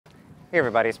Hey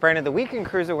everybody, it's Brandon, the Weekend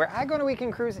Cruiser, where I go on a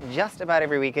weekend cruise just about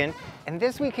every weekend. And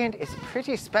this weekend is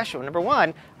pretty special. Number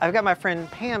one, I've got my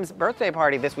friend Pam's birthday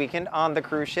party this weekend on the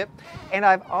cruise ship. And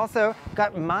I've also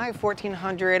got my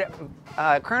 1400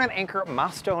 Crown and Anchor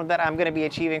milestone that I'm gonna be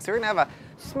achieving. So we're gonna have a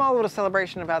small little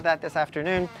celebration about that this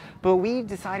afternoon. But we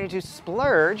decided to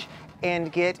splurge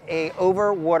and get a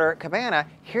overwater cabana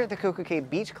here at the CocoCay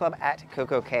Beach Club at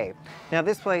CocoCay. Now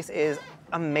this place is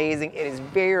amazing. It is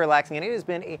very relaxing, and it has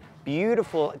been a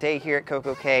beautiful day here at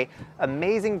CocoCay.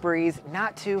 Amazing breeze,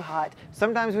 not too hot.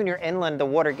 Sometimes when you're inland,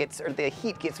 the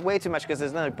heat gets way too much because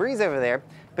there's no breeze over there,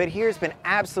 but here it's been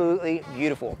absolutely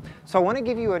beautiful. So I want to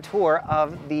give you a tour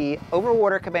of the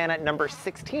Overwater Cabana number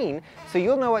 16, so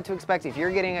you'll know what to expect if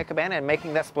you're getting a cabana and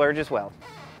making that splurge as well.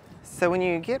 So when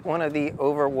you get one of the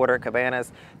overwater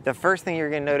cabanas, the first thing you're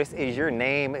going to notice is your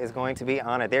name is going to be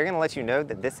on it. They're going to let you know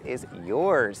that this is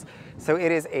yours. So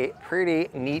it is a pretty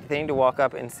neat thing to walk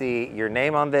up and see your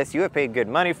name on this. You have paid good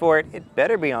money for it. It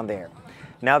better be on there.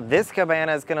 Now this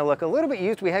cabana is going to look a little bit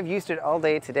used. We have used it all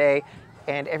day today,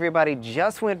 and everybody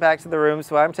just went back to the room.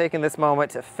 So I'm taking this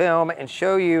moment to film and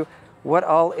show you what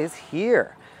all is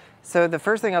here. So the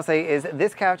first thing I'll say is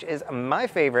this couch is my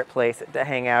favorite place to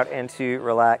hang out and to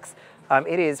relax.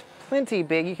 It is plenty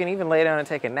big. You can even lay down and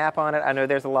take a nap on it. I know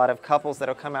there's a lot of couples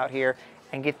that'll come out here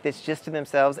and get this just to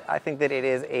themselves. I think that it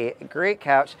is a great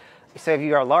couch. So if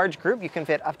you are a large group, you can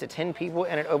fit up to 10 people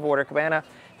in an overwater cabana.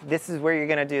 This is where you're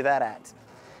gonna do that at.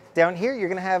 Down here, you're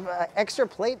gonna have extra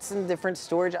plates and different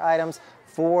storage items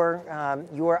for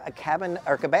your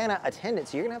cabana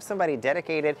attendants. You're gonna have somebody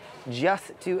dedicated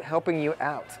just to helping you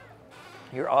out.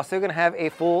 You're also gonna have a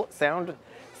full sound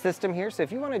system here. So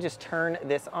if you want to just turn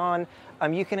this on,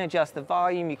 you can adjust the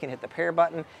volume, you can hit the pair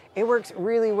button. It works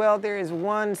really well. There is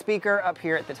one speaker up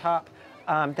here at the top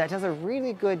that does a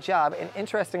really good job. And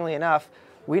interestingly enough,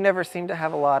 we never seem to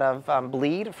have a lot of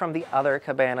bleed from the other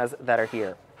cabanas that are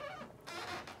here.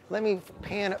 Let me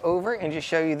pan over and just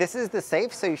show you, this is the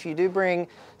safe. So if you do bring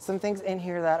some things in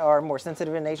here that are more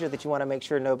sensitive in nature that you want to make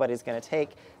sure nobody's going to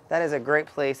take, that is a great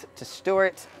place to store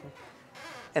it.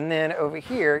 And then over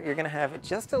here, you're gonna have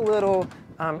just a little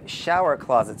shower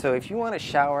closet. So if you want to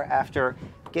shower after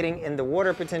getting in the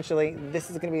water potentially, this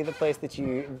is gonna be the place that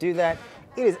you do that.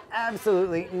 It is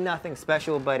absolutely nothing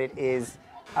special, but it is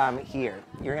here.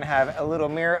 You're gonna have a little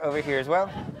mirror over here as well.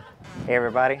 Hey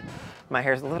everybody, my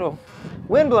hair's a little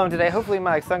windblown today. Hopefully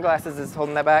my sunglasses is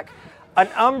holding that back. An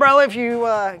umbrella if you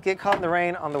get caught in the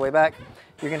rain on the way back.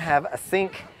 You're gonna have a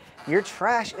sink. Your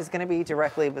trash is gonna be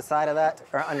directly beside of that,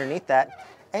 or underneath that.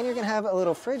 And you're gonna have a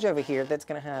little fridge over here that's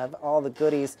gonna have all the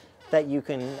goodies that you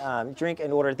can drink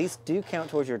and order. These do count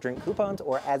towards your drink coupons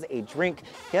or as a drink.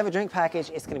 If you have a drink package,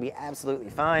 it's gonna be absolutely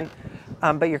fine.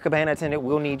 But your cabana attendant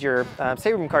will need your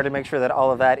stateroom card to make sure that all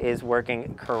of that is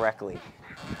working correctly.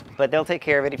 But they'll take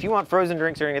care of it. If you want frozen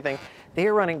drinks or anything, they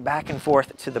are running back and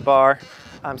forth to the bar.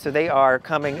 So they are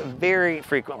coming very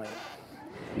frequently.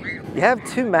 You have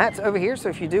two mats over here, so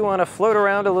if you do wanna float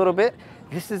around a little bit,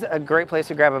 this is a great place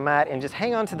to grab a mat and just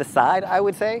hang on to the side, I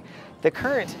would say. The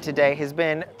current today has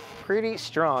been pretty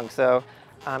strong, so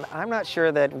I'm not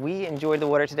sure that we enjoyed the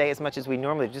water today as much as we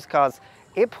normally do, just because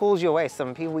it pulls you away.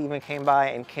 Some people even came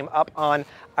by and came up on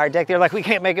our deck. They're like, we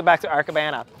can't make it back to our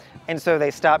cabana. And so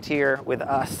they stopped here with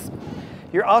us.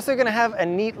 You're also gonna have a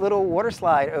neat little water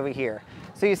slide over here.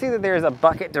 So you see that there's a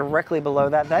bucket directly below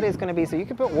that. That is gonna be, so you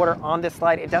can put water on this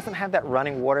slide. It doesn't have that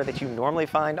running water that you normally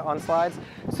find on slides.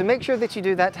 So make sure that you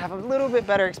do that to have a little bit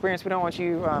better experience. We don't want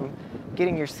you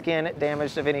getting your skin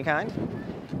damaged of any kind.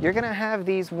 You're gonna have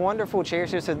these wonderful chairs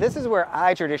here. So this is where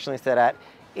I traditionally sit at,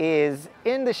 is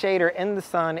in the shade or in the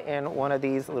sun in one of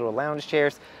these little lounge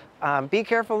chairs. Be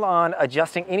careful on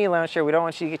adjusting any lounge chair. We don't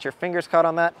want you to get your fingers caught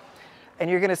on that. And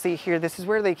you're gonna see here, this is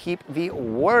where they keep the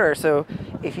water. So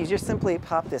if you just simply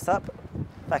pop this up,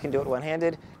 if I can do it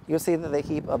one-handed, you'll see that they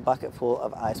keep a bucket full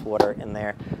of ice water in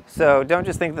there. So don't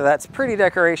just think that that's pretty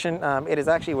decoration. It is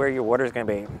actually where your water is gonna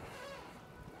be.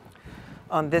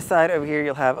 On this side over here,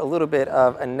 you'll have a little bit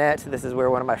of a net. This is where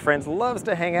one of my friends loves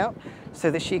to hang out so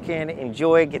that she can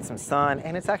enjoy, get some sun,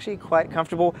 and it's actually quite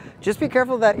comfortable. Just be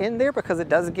careful of that in there because it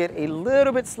does get a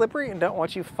little bit slippery and don't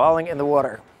want you falling in the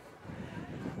water.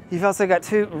 You've also got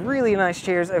two really nice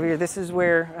chairs over here. This is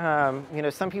where, you know,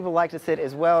 some people like to sit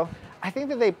as well. I think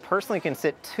that they personally can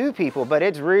sit two people, but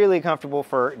it's really comfortable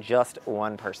for just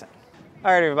one person.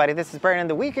 All right, everybody, this is Brandon,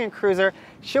 the Weekend Cruiser,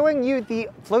 showing you the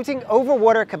Floating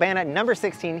Overwater Cabana number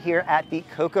 16 here at the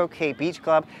CocoCay Beach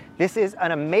Club. This is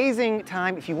an amazing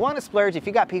time. If you want to splurge, if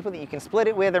you got people that you can split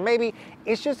it with, or maybe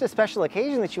it's just a special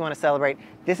occasion that you want to celebrate,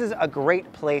 this is a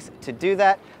great place to do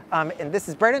that. And this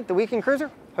is Brandon, the Weekend Cruiser.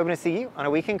 Hoping to see you on a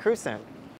weekend cruise soon.